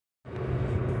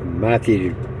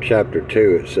Matthew chapter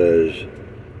 2, it says,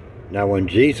 Now when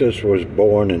Jesus was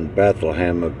born in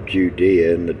Bethlehem of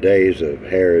Judea in the days of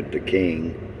Herod the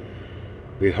king,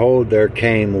 behold, there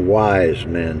came wise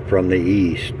men from the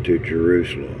east to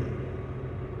Jerusalem,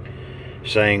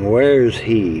 saying, Where is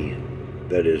he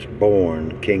that is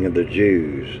born King of the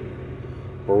Jews?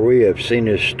 For we have seen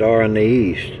his star in the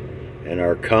east, and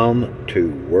are come to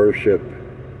worship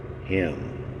him.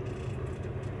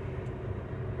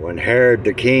 When Herod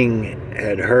the king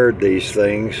had heard these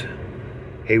things,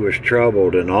 he was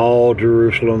troubled, and all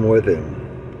Jerusalem with him.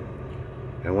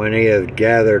 And when he had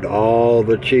gathered all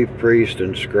the chief priests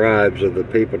and scribes of the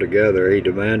people together, he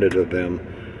demanded of them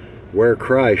where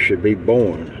Christ should be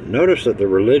born. Notice that the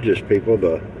religious people,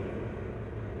 the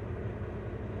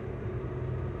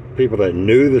people that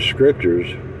knew the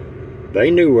scriptures, they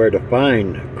knew where to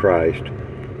find Christ,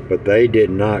 but they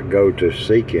did not go to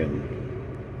seek him.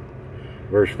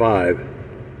 Verse 5,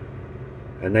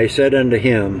 And they said unto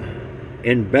him,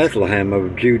 In Bethlehem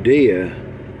of Judea,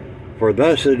 for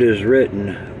thus it is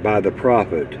written by the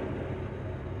prophet,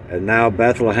 And thou,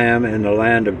 Bethlehem, in the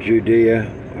land of Judea,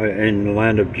 in the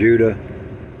land of Judah,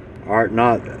 art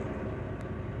not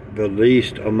the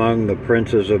least among the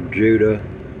princes of Judah,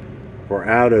 for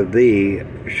out of thee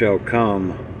shall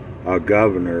come a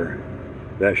governor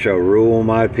that shall rule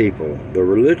my people. The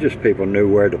religious people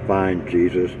knew where to find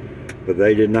Jesus, but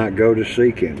they did not go to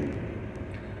seek him.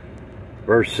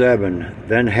 Verse 7,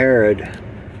 Then Herod,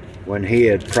 when he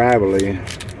had privately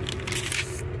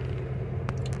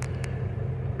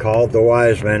called the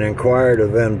wise men, inquired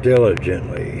of them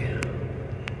diligently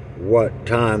what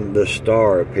time the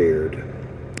star appeared.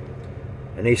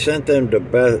 And he sent them to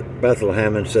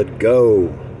Bethlehem and said, Go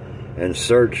and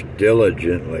search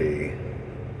diligently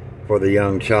for the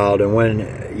young child, and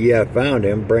when ye have found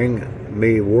him, bring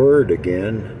me word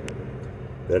again,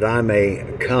 that I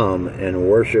may come and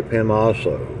worship him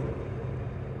also.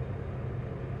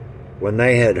 When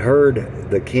they had heard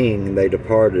the king, they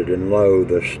departed, and lo,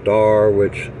 the star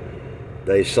which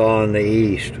they saw in the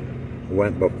east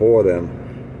went before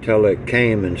them, till it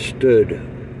came and stood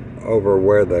over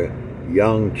where the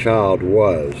young child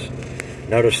was.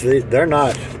 Notice they're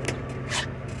not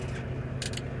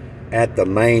at the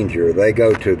manger. They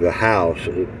go to the house.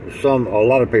 A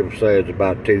lot of people say it's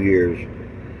about 2 years.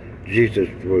 Jesus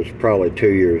was probably 2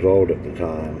 years old at the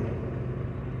time.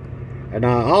 And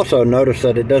I also noticed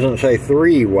that it doesn't say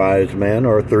 3 wise men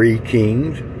or 3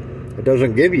 kings. It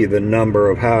doesn't give you the number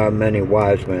of how many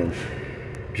wise men.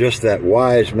 Just that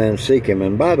wise men seek him.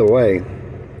 And by the way,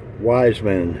 wise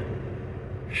men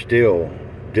still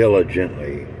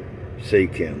diligently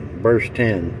seek him. Verse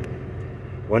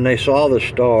 10, When they saw the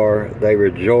star, they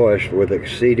rejoiced with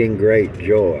exceeding great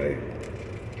joy.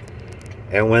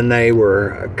 And when they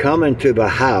were coming to the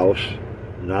house,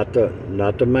 not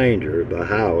the manger, the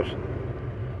house,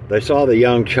 they saw the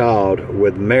young child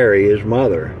with Mary, his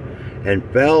mother, and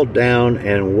fell down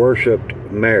and worshipped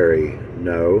Mary.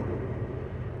 No,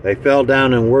 they fell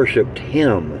down and worshipped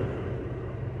him.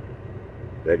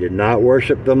 They did not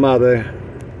worship the mother.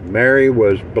 Mary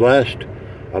was blessed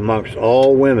amongst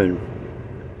all women,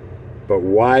 but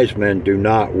wise men do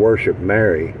not worship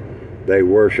Mary. They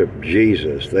worshiped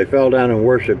Jesus. They fell down and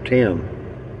worshipped him.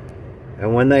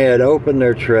 And when they had opened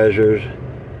their treasures,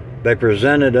 they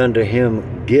presented unto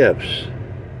him gifts.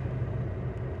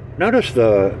 Notice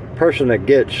the person that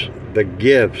gets the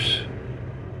gifts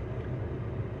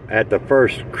at the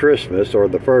first Christmas, or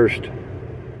the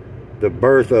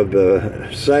birth of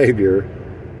the Savior,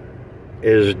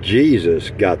 is Jesus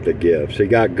got the gifts. He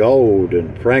got gold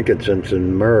and frankincense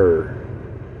and myrrh.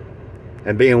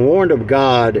 And being warned of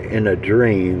God in a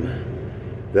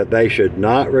dream that they should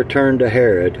not return to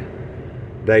Herod,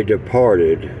 they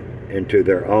departed into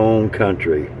their own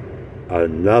country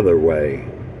another way.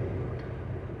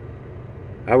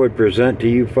 I would present to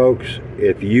you folks,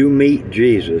 if you meet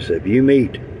Jesus, if you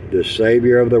meet the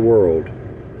Savior of the world,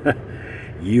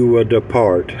 you will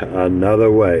depart another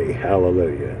way.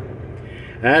 Hallelujah.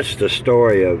 That's the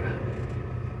story of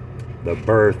the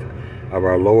birth of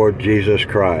our Lord Jesus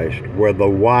Christ, where the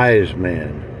wise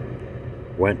men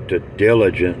went to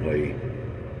diligently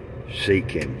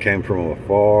seek him, came from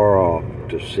afar off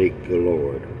to seek the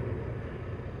Lord.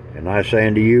 And I say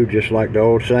unto you, just like the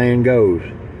old saying goes,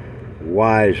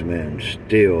 wise men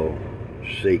still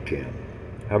seek him.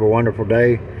 Have a wonderful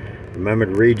day. Remember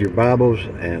to read your Bibles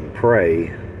and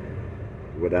pray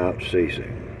without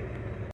ceasing.